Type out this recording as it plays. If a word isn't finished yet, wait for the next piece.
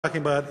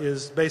Talking about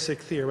is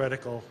basic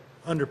theoretical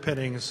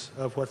underpinnings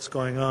of what's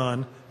going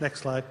on.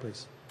 Next slide,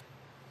 please.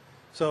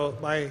 So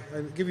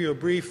I'll give you a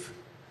brief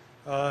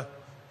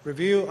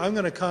review. I'm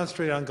going to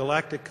concentrate on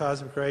galactic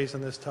cosmic rays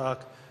in this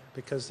talk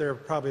because they're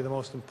probably the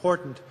most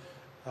important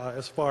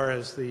as far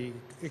as the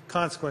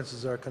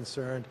consequences are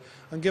concerned.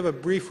 I'll give a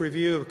brief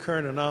review of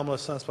current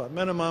anomalous sunspot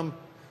minimum.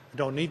 I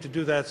don't need to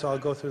do that, so I'll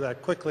go through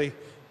that quickly.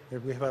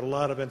 We've had a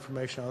lot of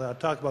information on that. I'll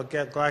talk about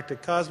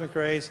galactic cosmic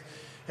rays.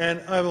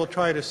 And I will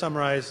try to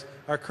summarize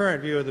our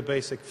current view of the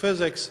basic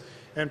physics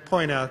and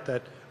point out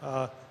that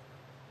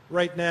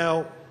right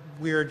now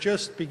we are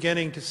just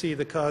beginning to see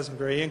the cosmic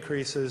ray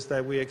increases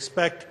that we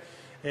expect,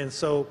 and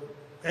so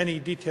any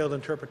detailed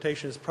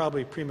interpretation is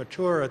probably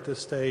premature at this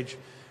stage.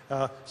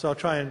 So I'll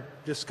try and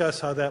discuss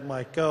how that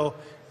might go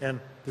and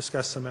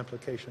discuss some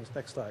implications.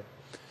 Next slide.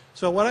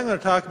 So what I'm going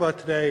to talk about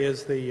today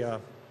is the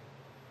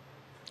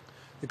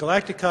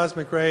galactic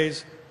cosmic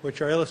rays,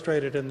 which are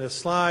illustrated in this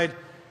slide.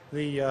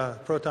 The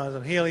protons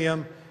and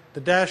helium. The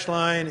dashed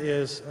line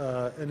is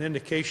an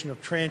indication of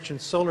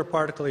transient solar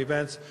particle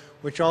events,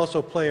 which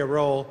also play a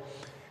role.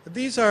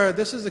 This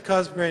is the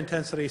cosmic ray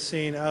intensity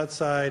seen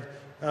outside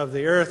of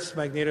the Earth's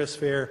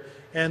magnetosphere,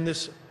 and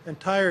this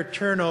entire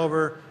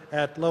turnover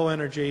at low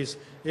energies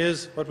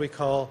is what we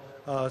call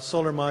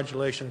solar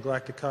modulation of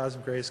galactic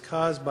cosmic rays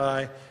caused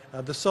by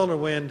the solar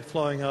wind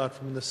flowing out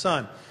from the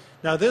sun.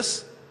 Now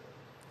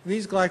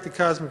these galactic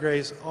cosmic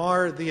rays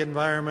are the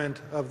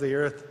environment of the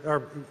Earth, are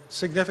a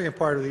significant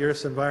part of the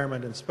Earth's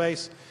environment in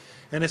space,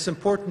 and it's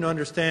important to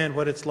understand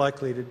what it's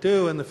likely to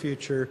do in the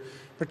future,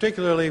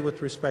 particularly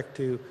with respect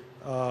to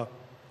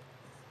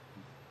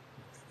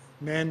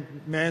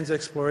man's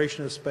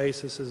exploration of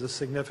space. This is a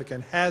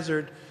significant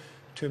hazard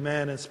to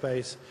man in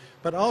space.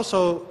 But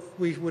also,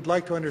 we would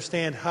like to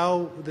understand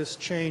how this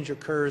change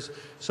occurs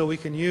so we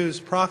can use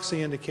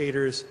proxy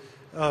indicators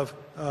of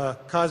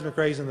cosmic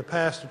rays in the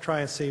past to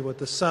try and see what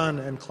the sun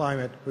and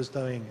climate was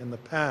doing in the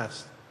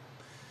past.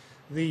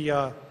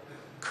 The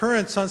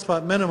current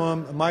sunspot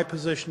minimum, my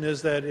position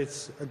is that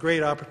it's a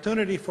great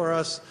opportunity for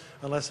us,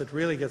 unless it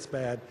really gets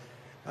bad,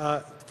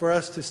 for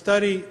us to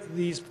study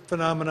these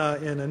phenomena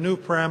in a new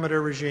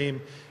parameter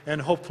regime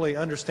and hopefully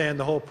understand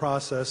the whole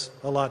process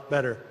a lot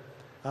better.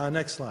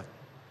 Next slide.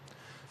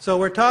 So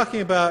we're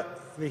talking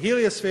about the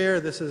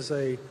heliosphere. This is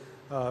a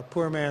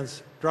poor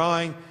man's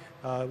drawing.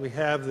 We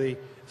have the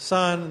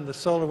sun, the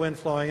solar wind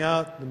flowing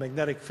out, the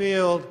magnetic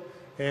field,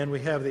 and we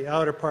have the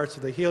outer parts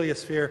of the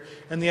heliosphere.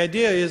 And the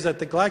idea is that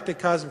the galactic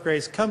cosmic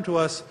rays come to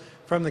us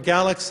from the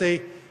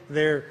galaxy.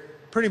 They're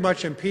pretty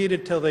much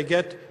impeded till they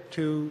get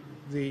to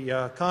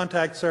the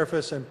contact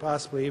surface and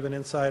possibly even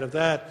inside of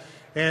that.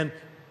 And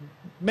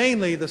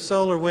mainly the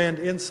solar wind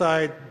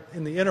inside,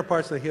 in the inner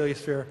parts of the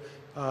heliosphere,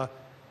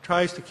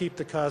 tries to keep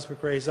the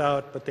cosmic rays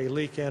out, but they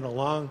leak in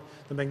along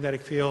the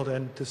magnetic field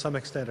and to some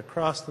extent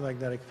across the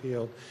magnetic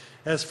field.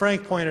 As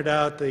Frank pointed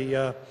out,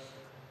 the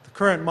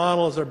current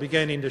models are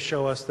beginning to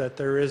show us that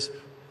there is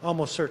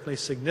almost certainly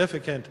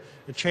significant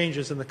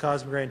changes in the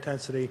cosmic ray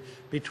intensity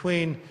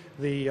between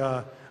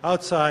the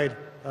outside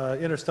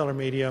interstellar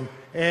medium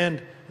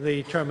and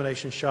the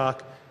termination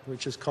shock,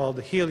 which is called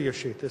the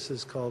heliosheath. This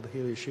is called the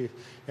heliosheath.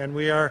 And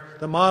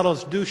the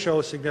models do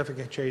show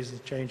significant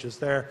changes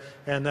there,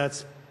 and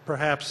that's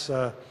perhaps,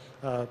 or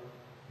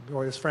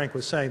as Frank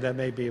was saying, that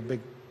may be a big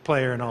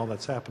player in all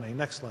that's happening.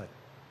 Next slide.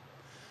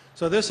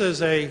 So this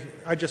is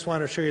I just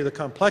want to show you the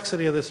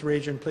complexity of this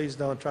region. Please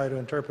don't try to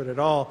interpret it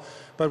all.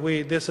 But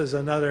this is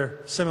another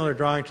similar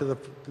drawing to the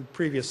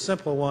previous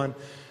simple one.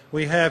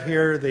 We have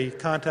here the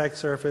contact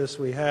surface,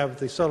 we have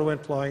the solar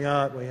wind flowing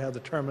out, we have the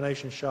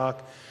termination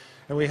shock,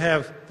 and we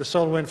have the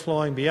solar wind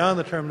flowing beyond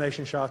the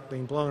termination shock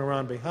being blown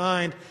around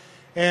behind,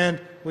 and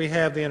we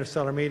have the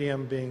interstellar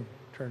medium being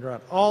turned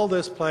around. All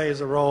this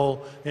plays a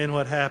role in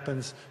what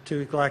happens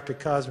to galactic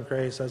cosmic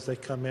rays as they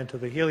come into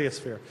the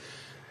heliosphere.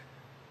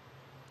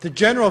 The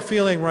general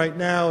feeling right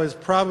now is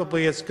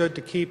probably it's good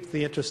to keep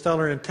the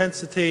interstellar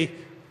intensity,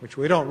 which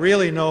we don't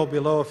really know,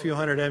 below a few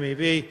hundred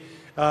MeV,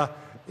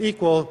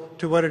 equal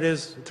to what it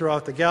is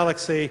throughout the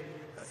galaxy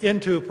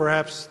into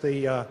perhaps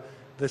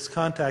this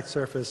contact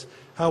surface.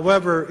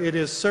 However, it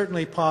is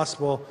certainly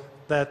possible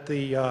that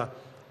the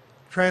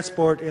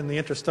transport in the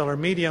interstellar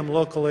medium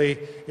locally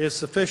is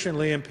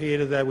sufficiently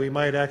impeded that we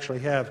might actually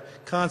have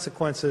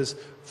consequences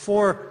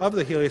of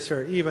the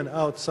heliosphere even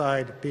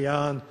outside,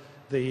 beyond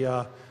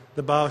the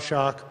bow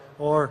shock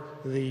or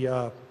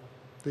the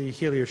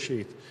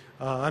heliosheath.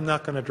 I'm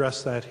not going to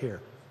address that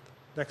here.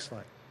 Next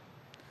slide.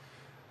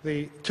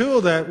 The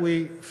tool that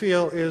we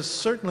feel is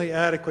certainly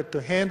adequate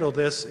to handle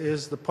this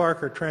is the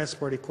Parker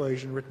transport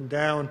equation, written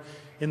down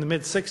in the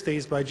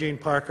mid-60s by Gene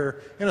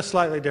Parker in a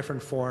slightly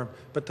different form,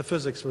 but the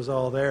physics was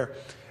all there.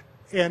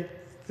 And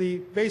the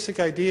basic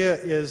idea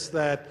is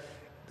that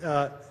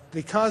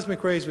the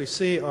cosmic rays we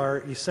see are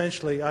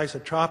essentially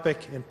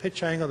isotropic in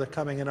pitch angle. They're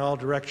coming in all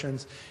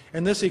directions.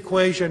 And this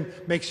equation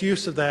makes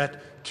use of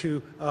that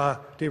to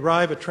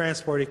derive a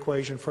transport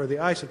equation for the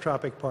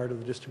isotropic part of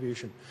the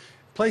distribution.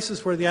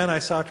 places where the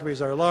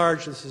anisotropies are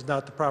large, this is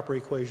not the proper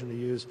equation to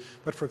use.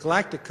 But for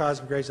galactic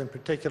cosmic rays in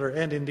particular,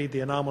 and indeed the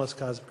anomalous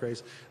cosmic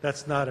rays,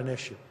 that's not an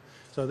issue.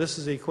 So this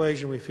is the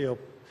equation we feel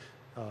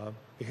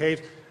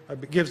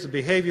gives the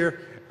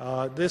behavior.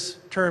 This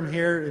term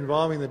here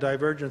involving the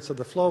divergence of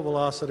the flow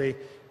velocity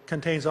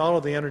contains all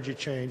of the energy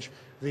change.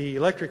 The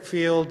electric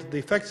field, the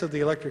effects of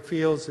the electric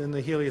fields in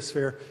the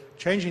heliosphere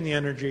changing the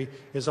energy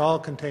is all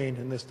contained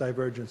in this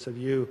divergence of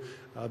U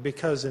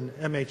because in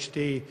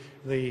MHD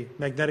the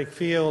magnetic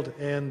field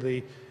and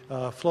the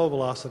flow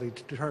velocity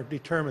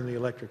determine the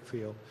electric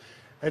field.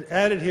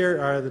 Added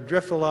here are the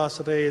drift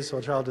velocities,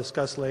 which I'll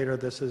discuss later.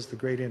 This is the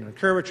gradient and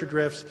curvature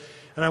drifts.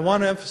 And I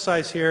want to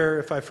emphasize here,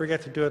 if I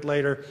forget to do it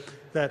later,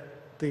 that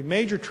the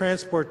major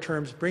transport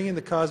terms bringing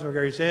the cosmic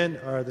rays in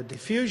are the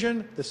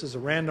diffusion, this is a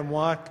random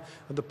walk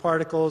of the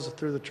particles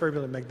through the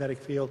turbulent magnetic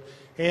field,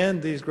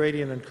 and these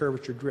gradient and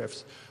curvature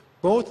drifts.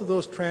 Both of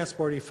those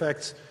transport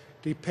effects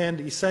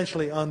depend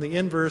essentially on the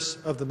inverse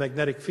of the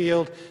magnetic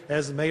field.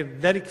 As the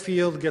magnetic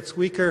field gets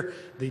weaker,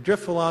 the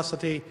drift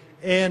velocity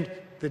and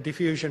the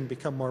diffusion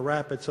become more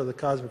rapid, so the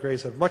cosmic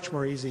rays have much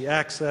more easy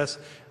access.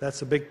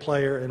 That's a big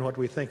player in what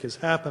we think is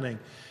happening.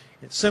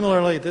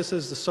 Similarly, this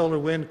is the solar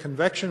wind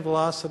convection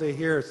velocity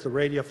here. It's the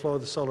radial flow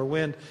of the solar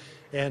wind,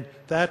 and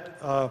that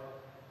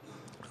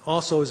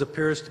also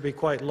appears to be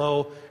quite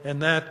low,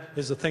 and that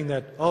is the thing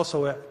that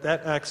also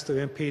that acts to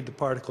impede the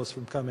particles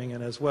from coming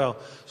in as well.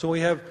 So we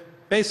have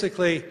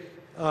basically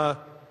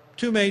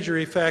two major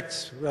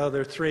effects. Well, there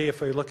are three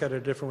if we look at it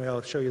a different way.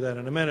 I'll show you that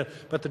in a minute.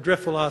 But the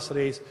drift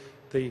velocities,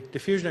 the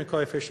diffusion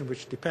coefficient,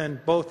 which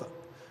depend both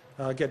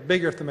get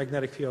bigger if the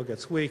magnetic field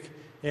gets weak,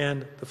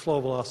 and the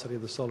flow velocity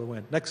of the solar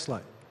wind. Next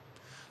slide.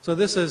 So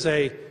this is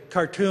a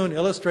cartoon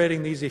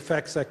illustrating these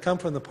effects that come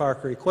from the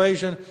Parker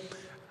equation.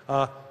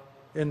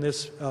 In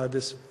this,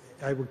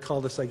 I would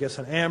call this, I guess,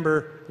 an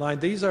amber line.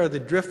 These are the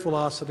drift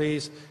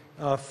velocities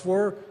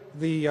for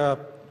the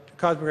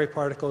cosmic ray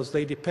particles.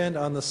 They depend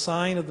on the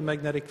sign of the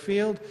magnetic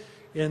field.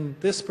 In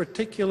this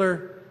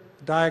particular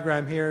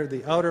diagram here,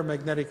 the outer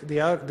magnetic,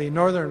 the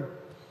northern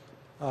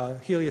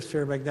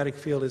heliosphere magnetic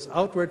field is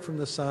outward from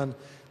the sun.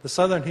 The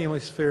southern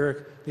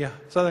hemisphere, the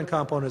southern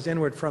component is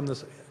inward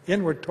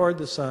toward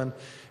the sun,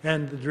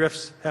 and the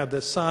drifts have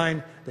this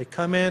sign. They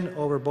come in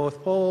over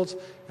both poles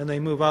and they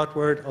move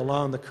outward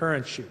along the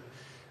current sheet.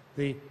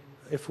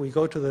 If we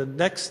go to the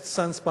next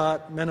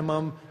sunspot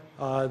minimum,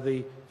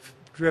 the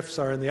drifts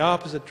are in the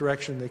opposite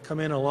direction. They come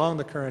in along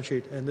the current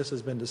sheet, and this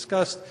has been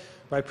discussed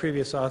by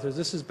previous authors.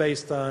 This is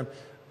based on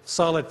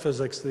solid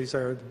physics. These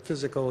are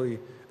physically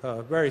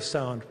very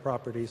sound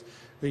properties.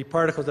 The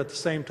particles at the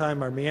same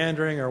time are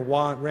meandering or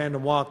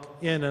random walk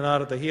in and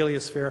out of the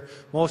heliosphere.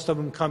 Most of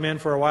them come in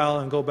for a while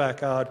and go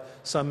back out.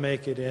 Some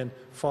make it in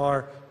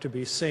far to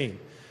be seen.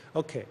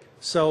 Okay,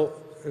 so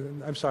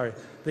I'm sorry.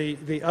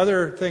 The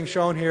other thing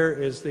shown here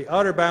is the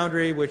outer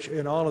boundary, which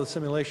in all of the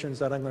simulations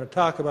that I'm going to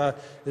talk about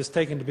is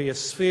taken to be a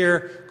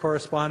sphere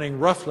corresponding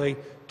roughly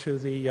to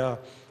got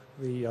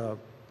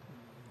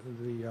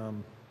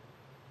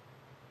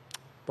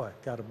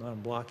it on a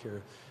block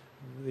here.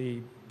 The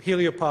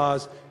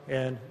heliopause,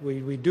 and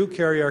we do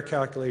carry our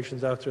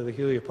calculations out through the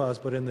heliopause,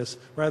 but in this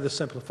rather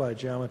simplified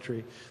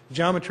geometry. The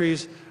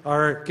geometries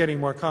are getting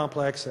more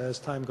complex as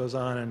time goes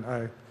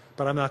on,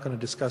 but I'm not going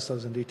to discuss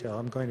those in detail.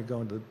 I'm going to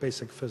go into the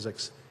basic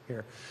physics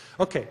here.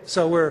 Okay,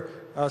 so we're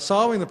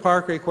solving the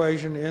Parker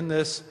equation in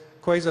this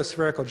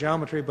quasi-spherical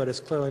geometry, but it's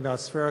clearly not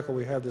spherical.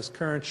 We have this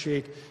current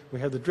sheet, we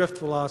have the drift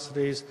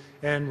velocities,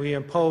 and we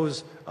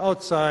impose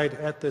outside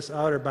at this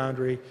outer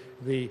boundary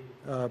the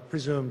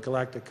presumed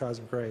galactic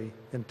cosmic ray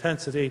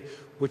intensity,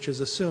 which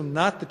is assumed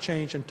not to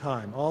change in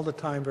time. All the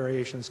time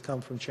variations come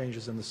from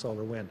changes in the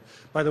solar wind.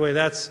 By the way,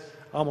 that's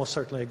almost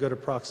certainly a good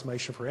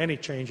approximation for any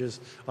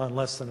changes on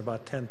less than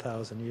about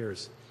 10,000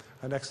 years.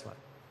 Next slide.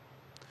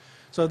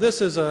 So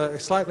this is a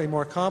slightly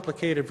more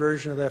complicated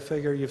version of that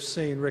figure. You've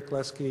seen Rick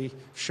Lesky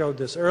showed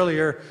this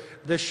earlier.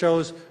 This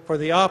shows for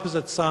the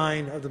opposite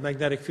sign of the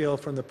magnetic field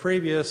from the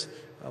previous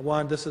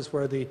one. This is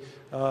where the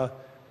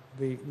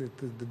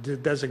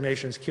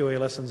designation is QA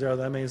less than 0.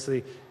 That means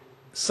the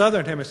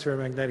southern hemisphere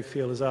magnetic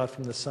field is out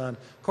from the sun,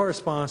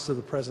 corresponds to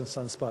the present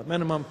sunspot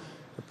minimum.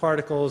 The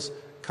particles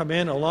come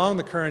in along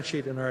the current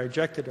sheet and are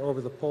ejected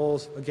over the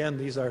poles. Again,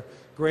 these are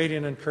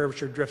gradient and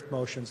curvature drift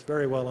motions,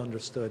 very well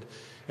understood.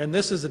 And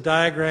this is a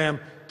diagram,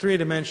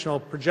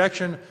 three-dimensional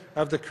projection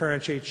of the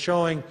current sheet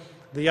showing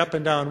the up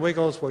and down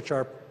wiggles, which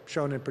are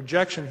shown in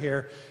projection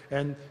here.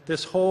 And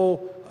this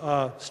whole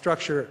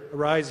structure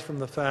arises from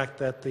the fact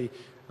that the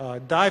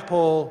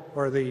dipole,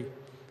 or the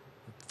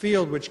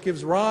field which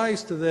gives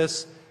rise to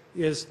this,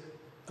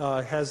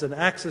 has an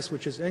axis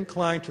which is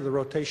inclined to the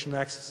rotation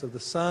axis of the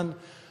sun.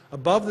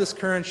 Above this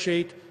current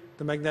sheet,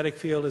 the magnetic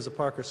field is a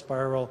Parker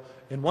spiral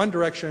in one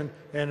direction,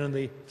 and in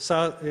the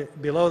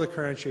below the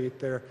current sheet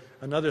there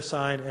another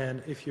sign.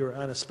 And if you're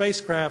on a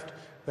spacecraft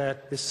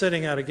that is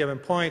sitting at a given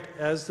point,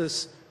 as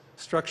this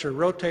structure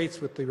rotates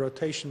with the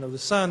rotation of the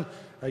sun,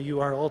 you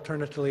are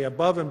alternately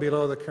above and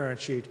below the current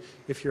sheet.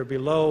 If you're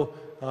below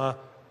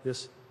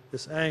this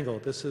angle,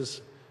 this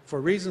is for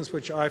reasons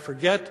which I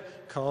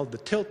forget, called the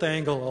tilt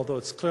angle, although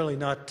it's clearly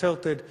not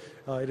tilted.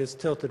 It is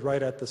tilted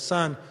right at the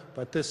sun,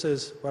 but this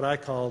is what I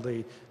call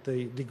the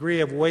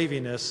degree of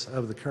waviness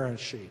of the current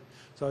sheet.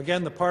 So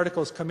again, the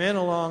particles come in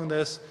along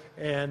this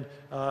and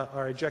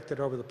are ejected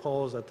over the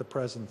poles at the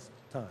present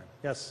time.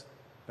 Yes?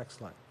 Next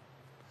slide.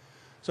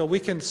 So we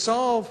can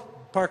solve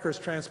Parker's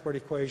transport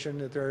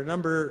equation. There are a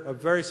number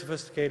of very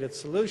sophisticated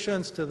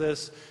solutions to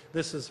this.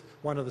 This is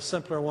one of the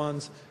simpler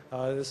ones.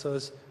 This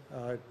was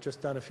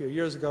just done a few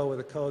years ago with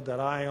a code that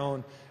I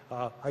own.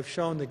 I've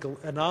shown the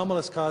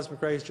anomalous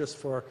cosmic rays just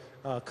for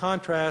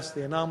contrast.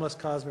 The anomalous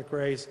cosmic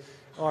rays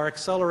are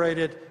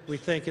accelerated, we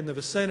think, in the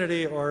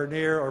vicinity or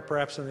near or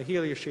perhaps in the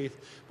heliosheath,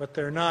 but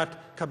they're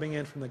not coming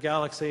in from the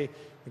galaxy.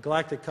 The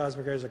galactic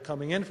cosmic rays are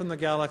coming in from the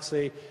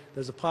galaxy.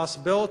 There's a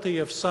possibility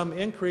of some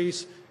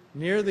increase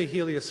near the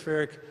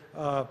heliospheric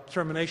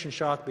termination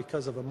shock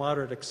because of a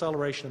moderate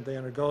acceleration if they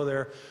undergo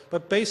there.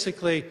 But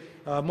basically,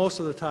 most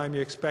of the time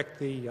you expect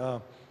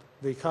the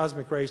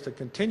cosmic rays to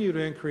continue to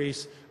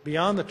increase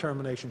beyond the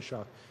termination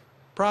shock.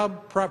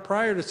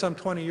 Prior to some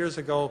 20 years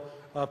ago,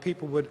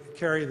 people would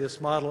carry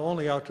this model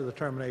only out to the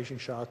termination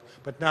shock,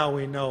 but now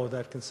we know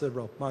that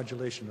considerable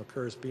modulation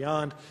occurs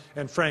beyond,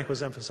 and Frank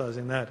was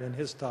emphasizing that in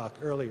his talk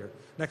earlier.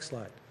 Next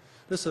slide.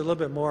 This is a little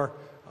bit more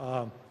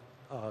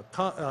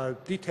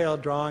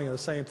detailed drawing of the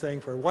same thing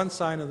for one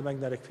sign of the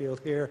magnetic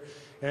field here,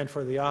 and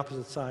for the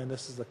opposite sign,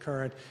 this is the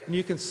current. And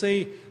you can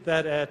see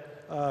that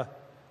at,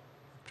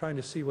 trying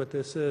to see what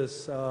this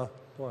is,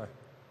 boy,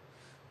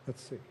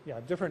 let's see,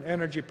 yeah, different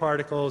energy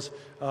particles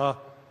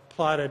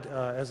plotted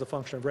as a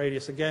function of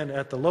radius. Again,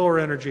 at the lower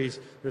energies,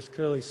 there's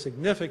clearly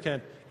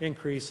significant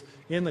increase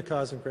in the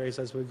cosmic rays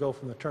as we go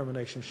from the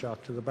termination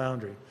shock to the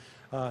boundary.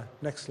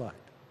 Next slide.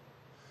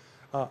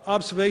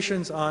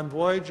 Observations on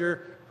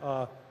Voyager,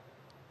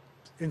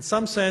 in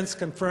some sense,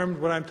 confirmed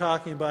what I'm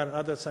talking about, in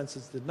other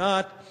senses did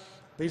not.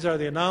 These are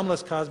the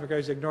anomalous cosmic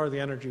rays. Ignore the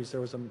energies.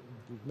 There was a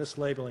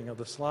mislabeling of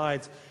the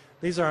slides.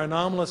 These are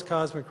anomalous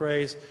cosmic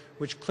rays,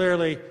 which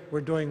clearly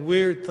were doing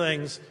weird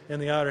things in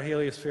the outer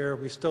heliosphere.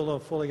 We still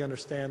don't fully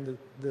understand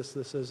this.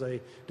 This is a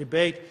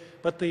debate.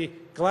 But the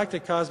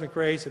galactic cosmic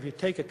rays, if you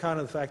take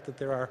account of the fact that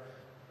there are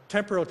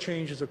temporal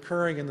changes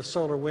occurring in the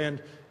solar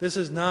wind, this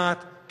is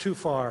not too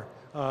far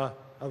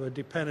of a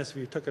dependence if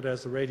you took it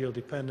as the radial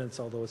dependence,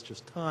 although it's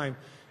just time.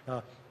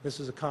 This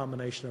is a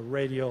combination of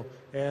radial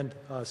and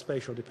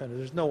spatial dependence.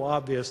 There's no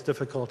obvious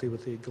difficulty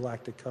with the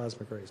galactic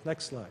cosmic rays.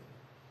 Next slide.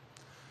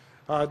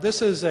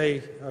 This is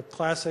a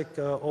classic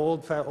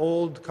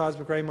old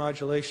cosmic ray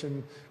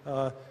modulation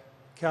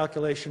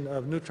calculation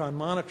of neutron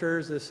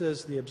monitors. This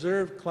is the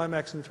observed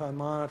climax neutron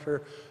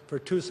monitor for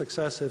two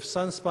successive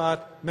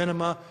sunspot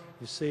minima.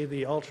 You see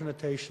the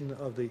alternation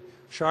of the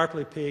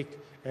sharply peaked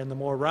and the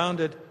more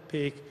rounded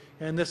peak.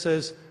 And this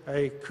is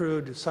a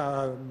crude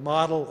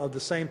model of the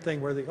same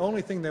thing, where the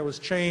only thing that was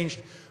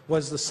changed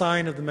was the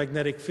sign of the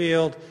magnetic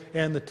field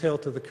and the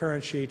tilt of the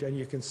current sheet. And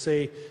you can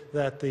see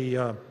that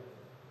the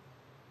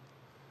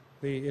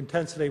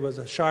intensity was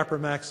a sharper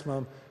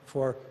maximum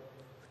for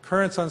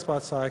current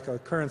sunspot cycle,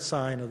 current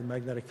sign of the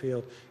magnetic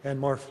field, and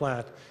more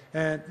flat.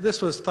 And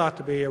this was thought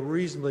to be a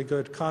reasonably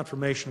good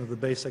confirmation of the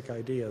basic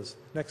ideas.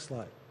 Next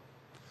slide.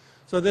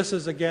 So this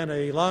is, again,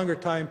 a longer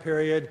time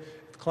period,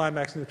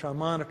 climax neutron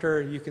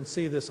monitor. You can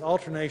see this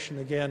alternation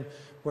again,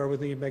 where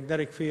with the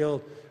magnetic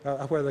field,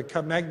 where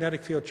the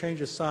magnetic field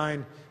changes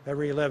sign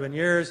every 11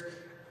 years,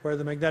 where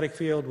the magnetic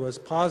field was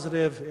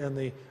positive in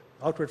the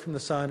outward from the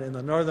sun. In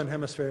the northern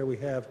hemisphere, we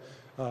have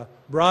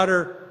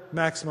broader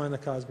maxima in the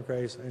cosmic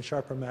rays and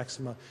sharper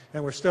maxima,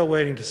 and we're still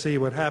waiting to see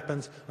what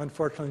happens.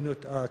 Unfortunately,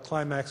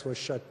 climax was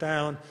shut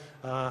down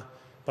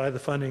by the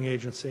funding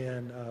agency,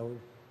 and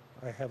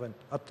I haven't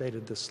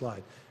updated this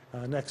slide.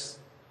 Next.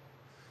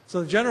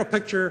 So the general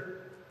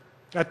picture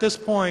at this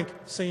point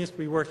seems to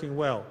be working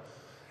well.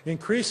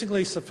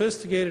 Increasingly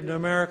sophisticated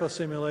numerical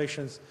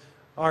simulations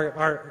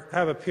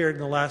have appeared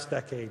in the last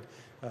decade.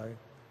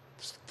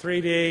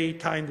 3D,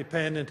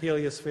 time-dependent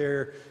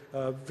heliosphere,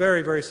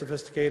 very, very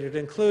sophisticated,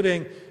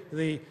 including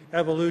the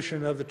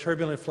evolution of the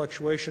turbulent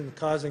fluctuation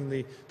causing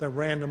the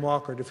random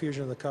walk or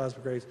diffusion of the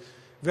cosmic rays.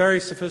 Very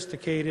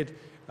sophisticated,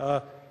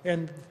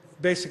 and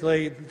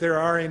basically there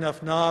are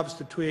enough knobs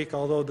to tweak,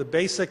 although the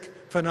basic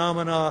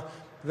phenomena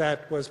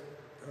that was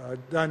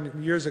done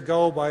years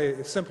ago by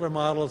simpler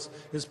models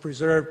is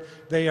preserved.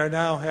 They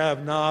now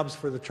have knobs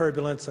for the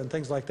turbulence and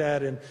things like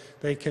that, and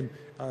they can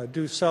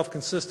do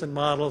self-consistent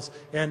models,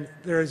 and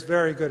there is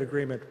very good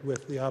agreement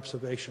with the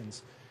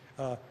observations.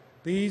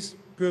 These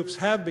groups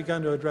have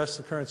begun to address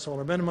the current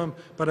solar minimum,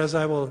 but as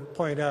I will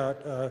point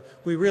out,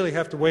 we really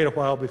have to wait a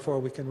while before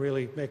we can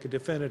really make a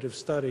definitive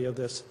study of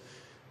this.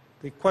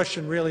 The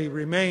question really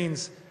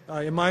remains,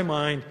 in my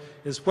mind,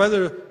 is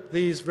whether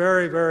these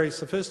very, very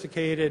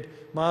sophisticated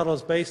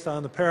models based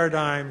on the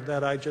paradigm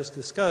that I just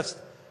discussed,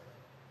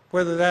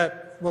 whether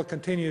that will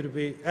continue to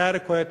be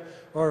adequate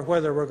or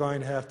whether we're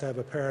going to have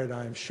a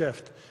paradigm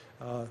shift.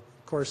 Of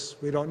course,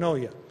 we don't know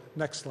yet.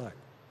 Next slide.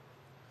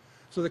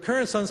 So the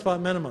current sunspot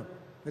minimum.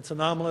 It's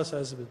anomalous,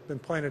 as has been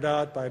pointed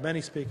out by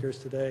many speakers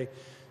today.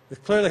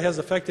 It clearly has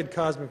affected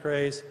cosmic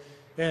rays,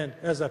 and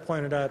as I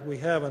pointed out, we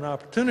have an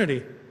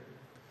opportunity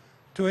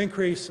to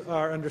increase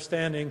our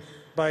understanding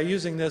by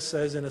using this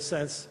as, in a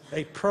sense,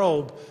 a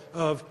probe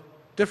of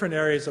different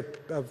areas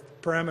of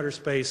parameter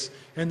space,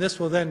 and this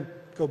will then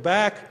go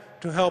back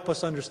to help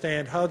us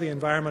understand how the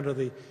environment of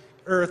the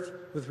Earth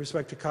with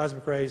respect to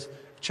cosmic rays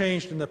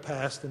changed in the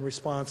past in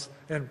response,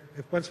 and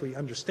once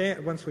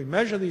we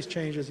measure these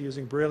changes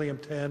using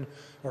beryllium-10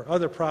 or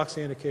other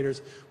proxy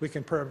indicators, we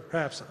can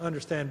perhaps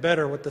understand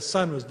better what the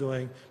sun was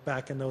doing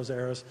back in those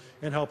eras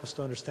and help us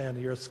to understand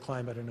the Earth's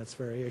climate and its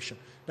variation.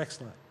 Next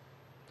slide.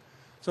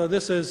 So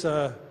this is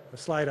a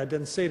slide I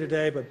didn't see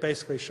today, but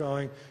basically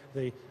showing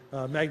the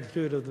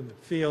magnitude of the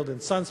field in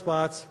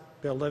sunspots.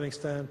 Bill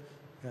Livingston,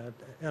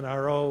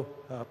 NRO,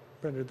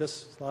 printed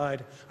this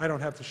slide. I don't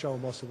have to show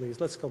most of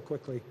these. Let's go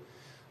quickly.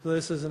 So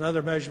this is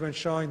another measurement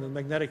showing the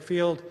magnetic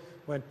field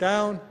went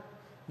down.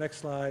 Next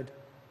slide.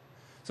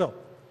 So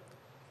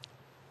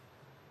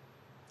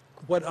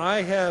what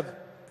I have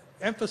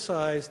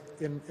emphasized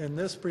in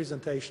this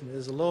presentation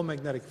is the low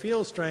magnetic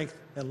field strength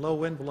and low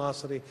wind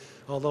velocity,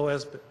 although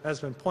as has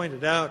been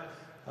pointed out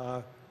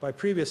by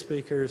previous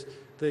speakers,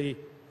 the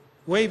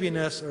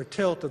waviness or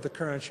tilt of the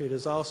current sheet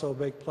is also a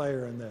big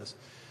player in this.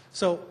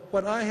 So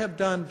what I have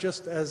done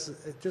just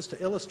to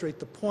illustrate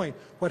the point,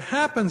 what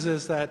happens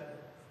is that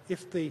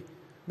if the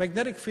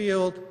magnetic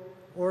field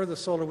or the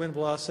solar wind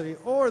velocity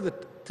or the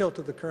tilt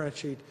of the current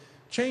sheet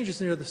changes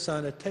near the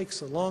sun, it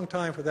takes a long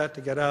time for that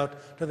to get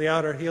out to the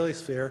outer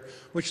heliosphere,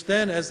 which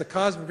then as the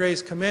cosmic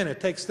rays come in, it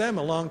takes them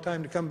a long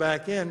time to come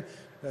back in,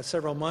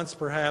 several months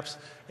perhaps.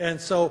 And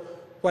so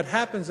what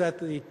happens at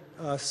the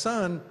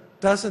sun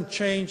doesn't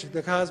change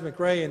the cosmic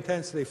ray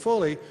intensity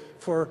fully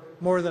for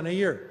more than a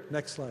year.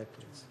 Next slide,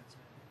 please.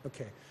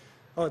 Okay.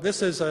 Oh,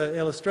 this is an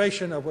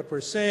illustration of what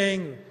we're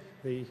seeing.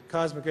 The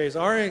cosmic rays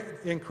are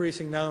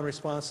increasing now in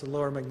response to the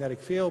lower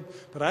magnetic field,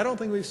 but I don't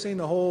think we've seen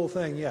the whole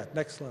thing yet.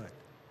 Next slide.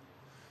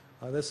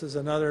 This is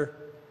another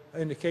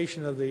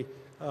indication of the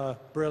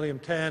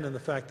beryllium-10 and the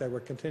fact that we're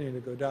continuing to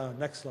go down.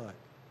 Next slide.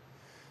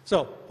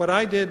 So what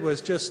I did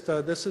was just,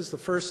 this is the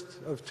first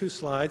of two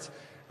slides.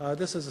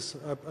 This is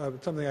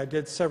something I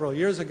did several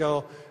years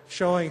ago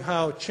showing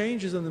how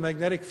changes in the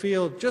magnetic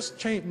field, just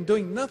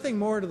doing nothing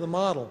more to the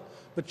model,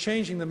 but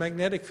changing the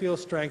magnetic field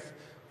strength.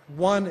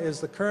 One is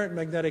the current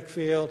magnetic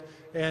field,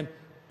 and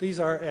these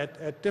are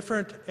at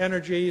different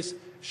energies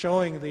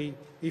showing the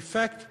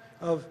effect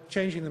of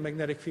changing the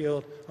magnetic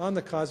field on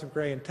the cosmic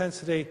ray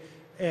intensity,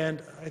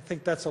 and I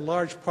think that's a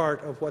large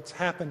part of what's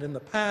happened in the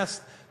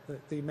past.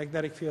 The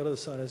magnetic field of the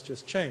sun has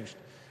just changed.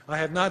 I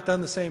have not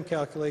done the same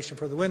calculation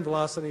for the wind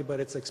velocity, but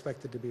it's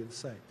expected to be the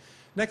same.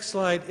 Next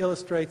slide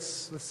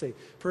illustrates, let's see,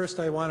 first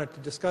I wanted to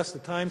discuss the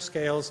time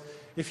scales.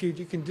 If you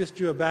can just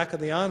do a back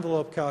of the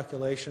envelope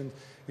calculation.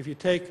 If you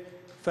take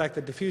the fact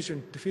that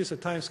diffusive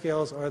time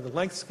scales are the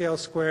length scale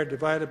squared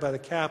divided by the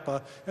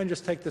kappa, and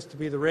just take this to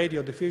be the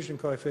radial diffusion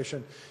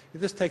coefficient,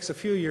 this takes a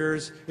few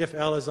years if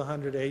L is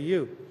 100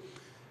 AU.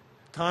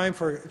 Time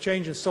for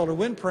change in solar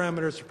wind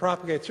parameters to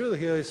propagate through the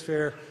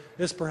heliosphere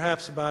is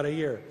perhaps about a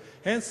year.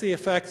 Hence the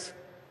effects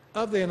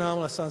of the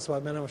anomalous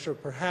sunspot minimum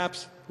should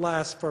perhaps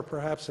last for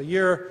perhaps a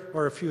year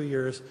or a few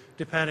years,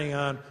 depending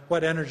on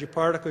what energy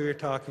particle you're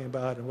talking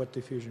about and what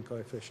diffusion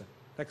coefficient.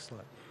 Next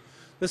slide.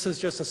 This is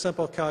just a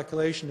simple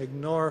calculation.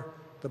 Ignore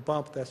the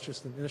bump. That's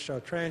just an initial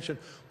transient.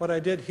 What I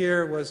did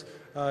here was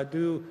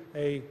do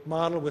a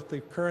model with the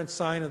current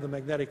sign of the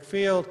magnetic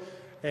field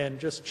and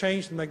just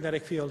change the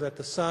magnetic field at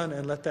the sun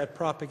and let that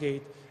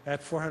propagate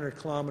at 400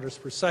 kilometers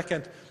per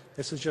second.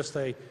 This is just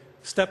a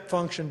step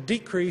function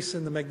decrease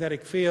in the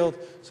magnetic field.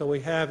 So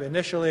we have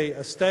initially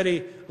a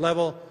steady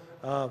level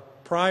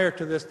prior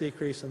to this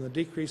decrease, and the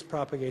decrease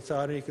propagates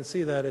out. And you can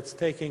see that it's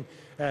taking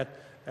at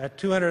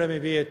 200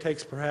 MeV, it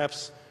takes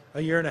perhaps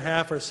a year and a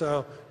half or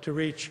so to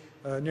reach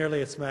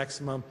nearly its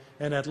maximum,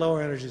 and at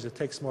lower energies it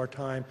takes more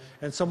time.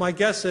 And so my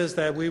guess is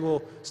that we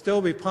will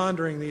still be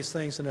pondering these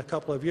things in a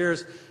couple of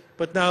years,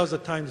 but now is the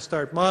time to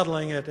start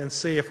modeling it and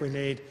see if we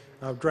need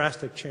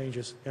drastic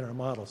changes in our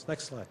models.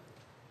 Next slide.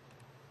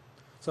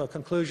 So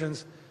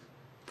conclusions,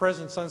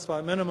 present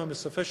sunspot minimum is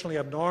sufficiently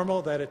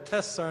abnormal that it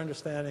tests our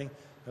understanding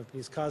of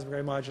these cosmic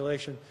ray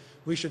modulation.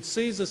 We should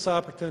seize this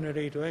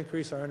opportunity to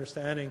increase our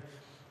understanding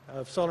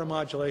of solar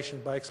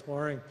modulation by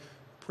exploring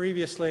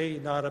previously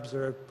not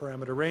observed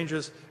parameter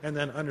ranges and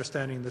then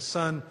understanding the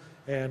sun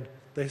and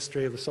the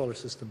history of the solar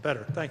system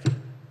better. Thank you.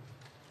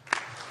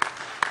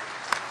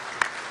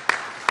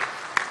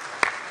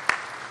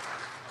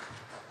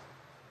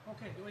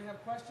 Okay, do we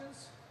have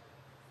questions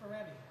for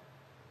Randy?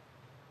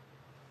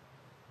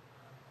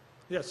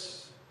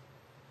 Yes.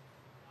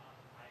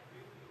 I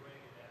agree with you, Ray,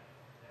 that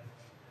as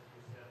you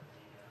said,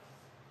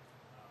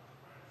 the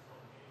current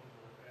solar minimum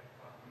will affect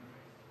cosmic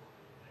rays over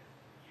the next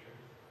few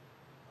years.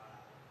 It's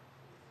also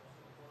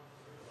important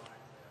to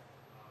realize that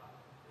the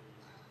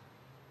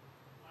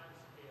time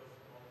scales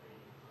of the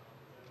evolution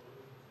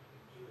of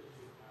the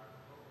heliosphere are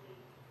totally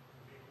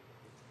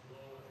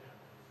slower than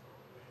the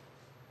solar wind.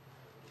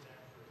 It's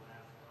actually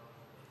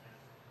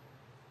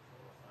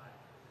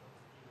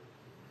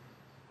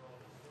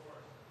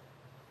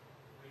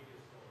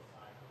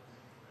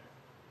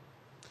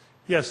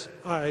Yes,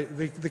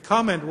 the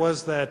comment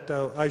was that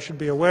I should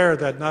be aware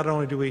that not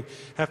only do we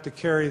have to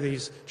carry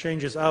these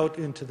changes out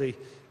into the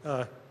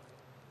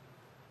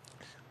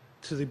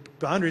to the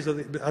boundaries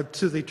of the,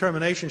 to the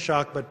termination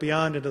shock, but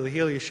beyond into the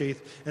heliosheath,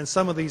 and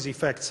some of these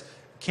effects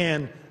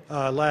can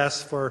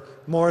last for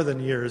more than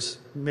years,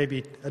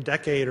 maybe a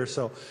decade or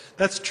so.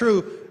 That's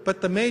true,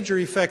 but the major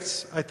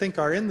effects, I think,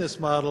 are in this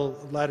model,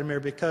 Vladimir,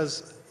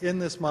 because in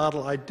this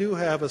model I do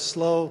have a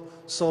slow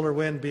solar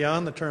wind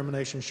beyond the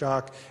termination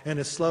shock, and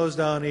it slows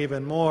down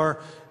even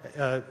more.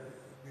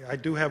 I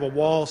do have a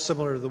wall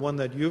similar to the one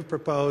that you've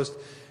proposed,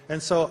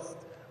 and so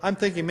I'm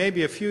thinking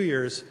maybe a few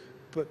years,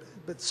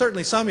 but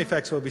certainly some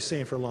effects we'll be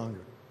seeing for longer.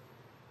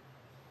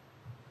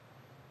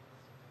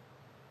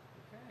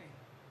 Okay.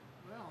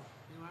 Well,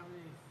 do you have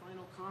any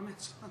final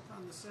comments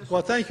on the session?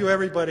 Well, thank you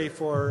everybody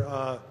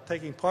for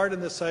taking part in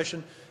this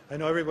session. I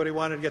know everybody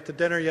wanted to get to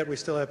dinner, yet we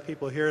still have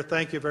people here.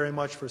 Thank you very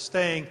much for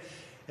staying,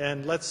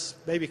 and let's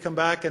maybe come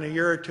back in a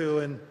year or two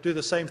and do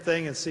the same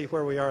thing and see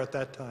where we are at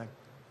that time.